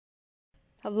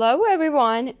Hello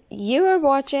everyone, you are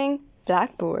watching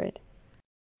Blackboard.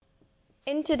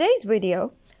 In today's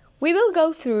video, we will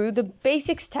go through the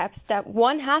basic steps that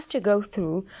one has to go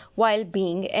through while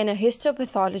being in a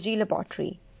histopathology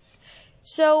laboratory.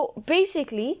 So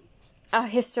basically, a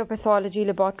histopathology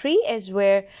laboratory is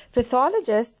where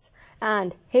pathologists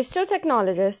and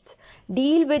histotechnologists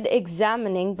deal with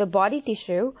examining the body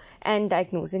tissue and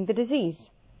diagnosing the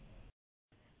disease.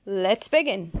 Let's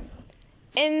begin.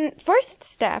 In first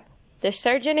step, the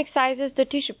surgeon excises the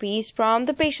tissue piece from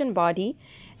the patient body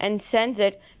and sends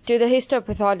it to the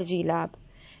histopathology lab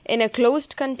in a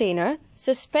closed container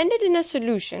suspended in a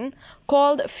solution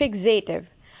called fixative,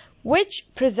 which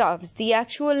preserves the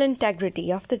actual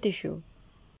integrity of the tissue.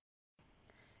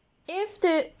 If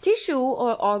the tissue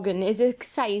or organ is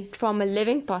excised from a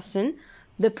living person,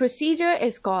 the procedure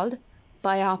is called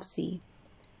biopsy.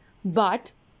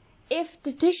 But if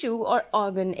the tissue or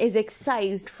organ is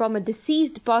excised from a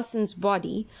deceased person's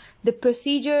body, the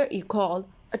procedure is called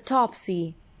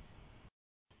autopsy.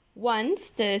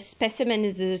 Once the specimen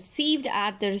is received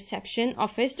at the reception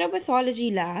of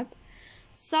histopathology lab,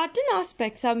 certain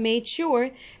aspects are made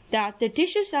sure that the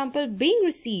tissue sample being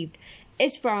received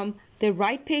is from the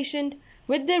right patient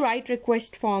with the right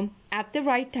request form at the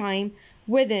right time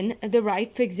within the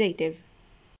right fixative.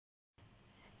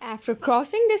 After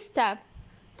crossing this step,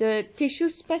 the tissue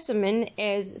specimen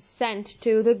is sent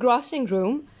to the grossing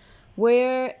room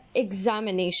where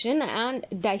examination and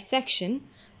dissection,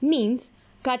 means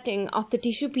cutting of the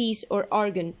tissue piece or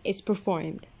organ, is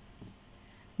performed.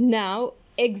 Now,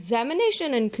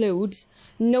 examination includes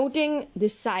noting the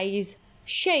size,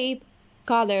 shape,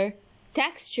 color,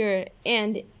 texture,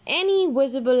 and any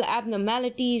visible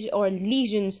abnormalities or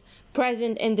lesions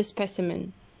present in the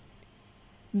specimen.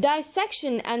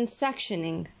 Dissection and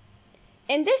sectioning.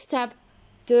 In this step,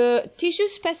 the tissue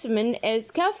specimen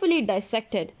is carefully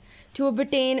dissected to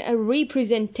obtain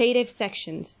representative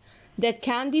sections that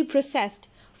can be processed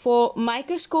for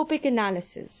microscopic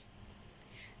analysis.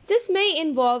 This may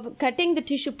involve cutting the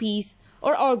tissue piece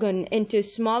or organ into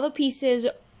smaller pieces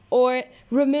or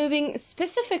removing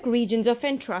specific regions of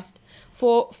interest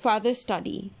for further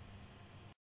study.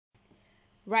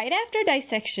 Right after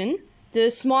dissection, the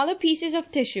smaller pieces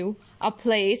of tissue are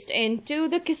placed into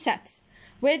the cassettes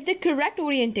with the correct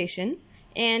orientation,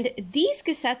 and these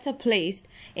cassettes are placed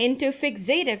into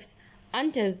fixatives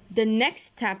until the next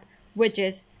step, which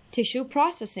is tissue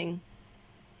processing.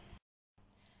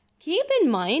 Keep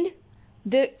in mind,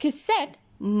 the cassette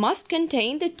must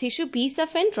contain the tissue piece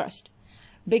of interest,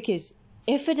 because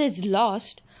if it is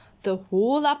lost, the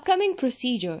whole upcoming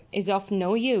procedure is of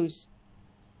no use.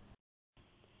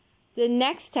 The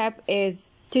next step is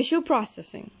tissue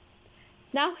processing.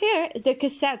 Now here, the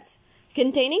cassettes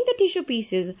containing the tissue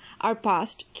pieces are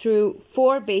passed through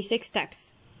 4 basic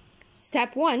steps.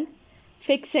 Step 1.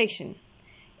 Fixation.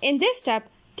 In this step,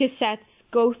 cassettes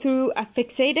go through a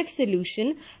fixative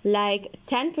solution like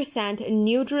 10%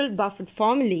 neutral buffered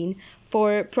formalin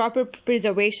for proper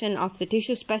preservation of the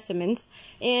tissue specimens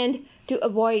and to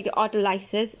avoid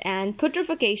autolysis and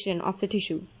putrefaction of the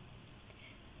tissue.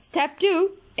 Step 2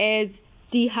 is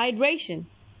dehydration.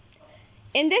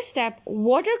 In this step,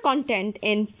 water content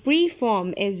in free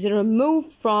form is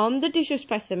removed from the tissue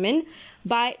specimen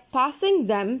by passing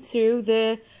them through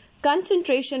the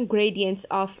concentration gradients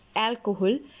of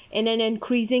alcohol in an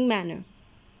increasing manner.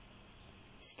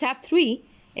 Step 3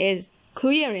 is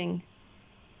clearing.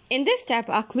 In this step,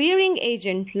 a clearing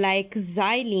agent like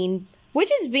xylene, which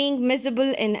is being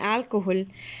miscible in alcohol,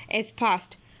 is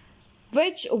passed,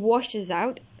 which washes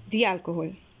out the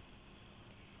alcohol.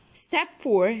 Step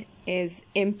 4 is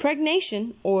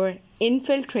impregnation or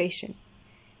infiltration.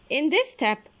 In this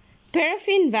step,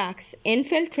 paraffin wax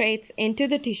infiltrates into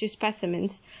the tissue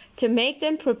specimens to make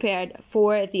them prepared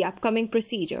for the upcoming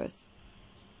procedures.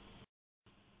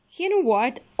 You know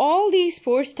what? All these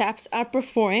 4 steps are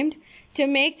performed to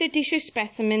make the tissue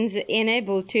specimens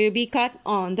enabled to be cut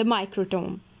on the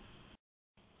microtome.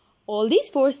 All these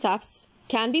 4 steps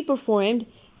can be performed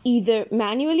either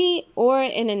manually or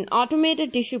in an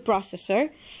automated tissue processor,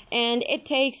 and it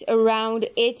takes around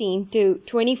 18 to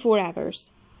 24 hours.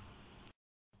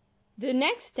 The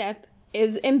next step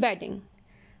is embedding.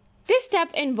 This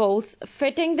step involves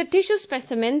fitting the tissue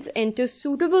specimens into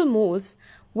suitable molds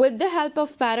with the help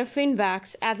of paraffin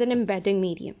wax as an embedding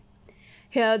medium.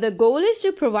 Here the goal is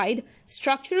to provide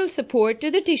structural support to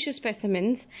the tissue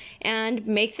specimens and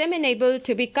make them enabled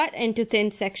to be cut into thin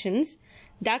sections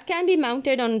that can be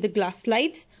mounted on the glass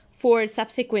slides for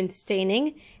subsequent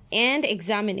staining and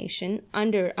examination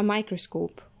under a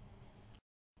microscope.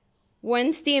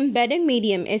 Once the embedding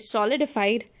medium is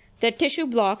solidified, the tissue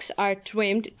blocks are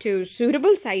trimmed to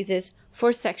suitable sizes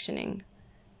for sectioning.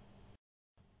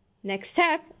 Next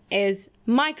step is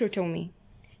microtomy.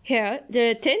 Here,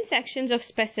 the thin sections of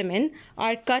specimen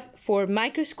are cut for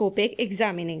microscopic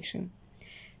examination.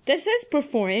 This is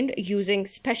performed using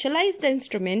specialized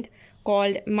instrument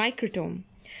called microtome,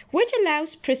 which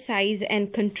allows precise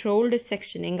and controlled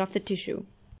sectioning of the tissue.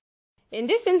 In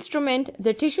this instrument,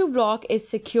 the tissue block is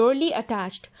securely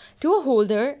attached to a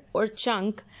holder or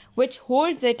chunk which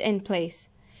holds it in place.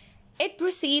 It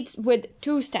proceeds with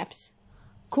two steps: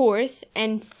 coarse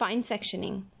and fine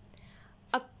sectioning.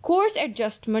 A coarse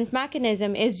adjustment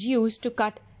mechanism is used to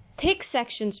cut thick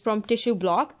sections from tissue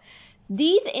block.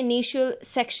 These initial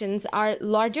sections are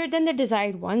larger than the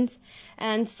desired ones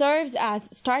and serves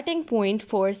as starting point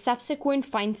for subsequent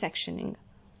fine sectioning.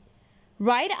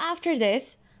 Right after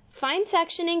this, fine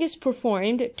sectioning is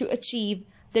performed to achieve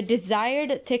the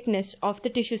desired thickness of the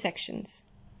tissue sections.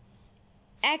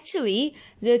 Actually,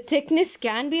 the thickness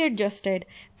can be adjusted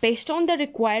based on the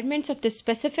requirements of the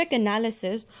specific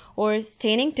analysis or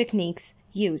staining techniques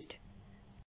used.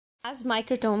 As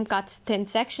microtome cuts thin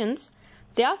sections,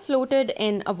 they are floated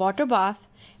in a water bath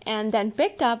and then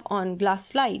picked up on glass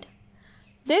slide.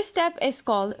 This step is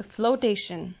called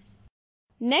flotation.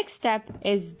 Next step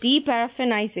is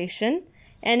deparaffinization,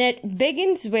 and it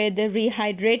begins with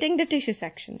rehydrating the tissue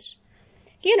sections.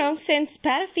 Since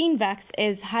paraffin wax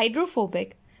is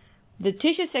hydrophobic, the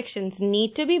tissue sections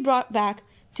need to be brought back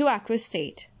to aqueous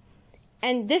state.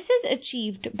 And this is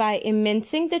achieved by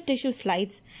immersing the tissue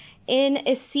slides in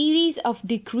a series of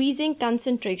decreasing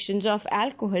concentrations of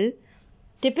alcohol,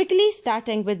 typically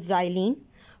starting with xylene,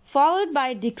 followed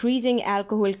by decreasing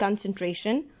alcohol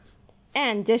concentration,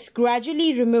 and this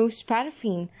gradually removes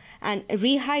paraffin and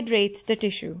rehydrates the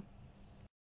tissue.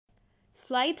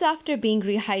 Slides after being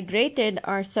rehydrated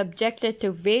are subjected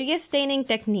to various staining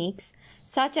techniques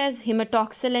such as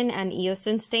hematoxylin and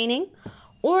eosin staining,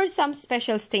 or some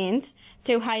special stains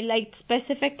to highlight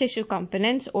specific tissue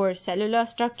components or cellular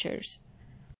structures.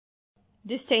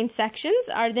 The stained sections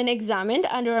are then examined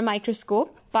under a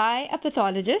microscope by a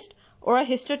pathologist or a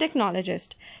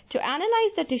histotechnologist to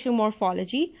analyze the tissue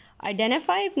morphology,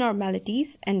 identify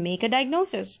abnormalities, and make a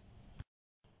diagnosis.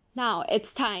 Now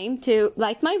it's time to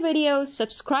like my video,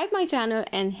 subscribe my channel,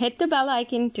 and hit the bell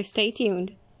icon to stay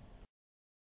tuned.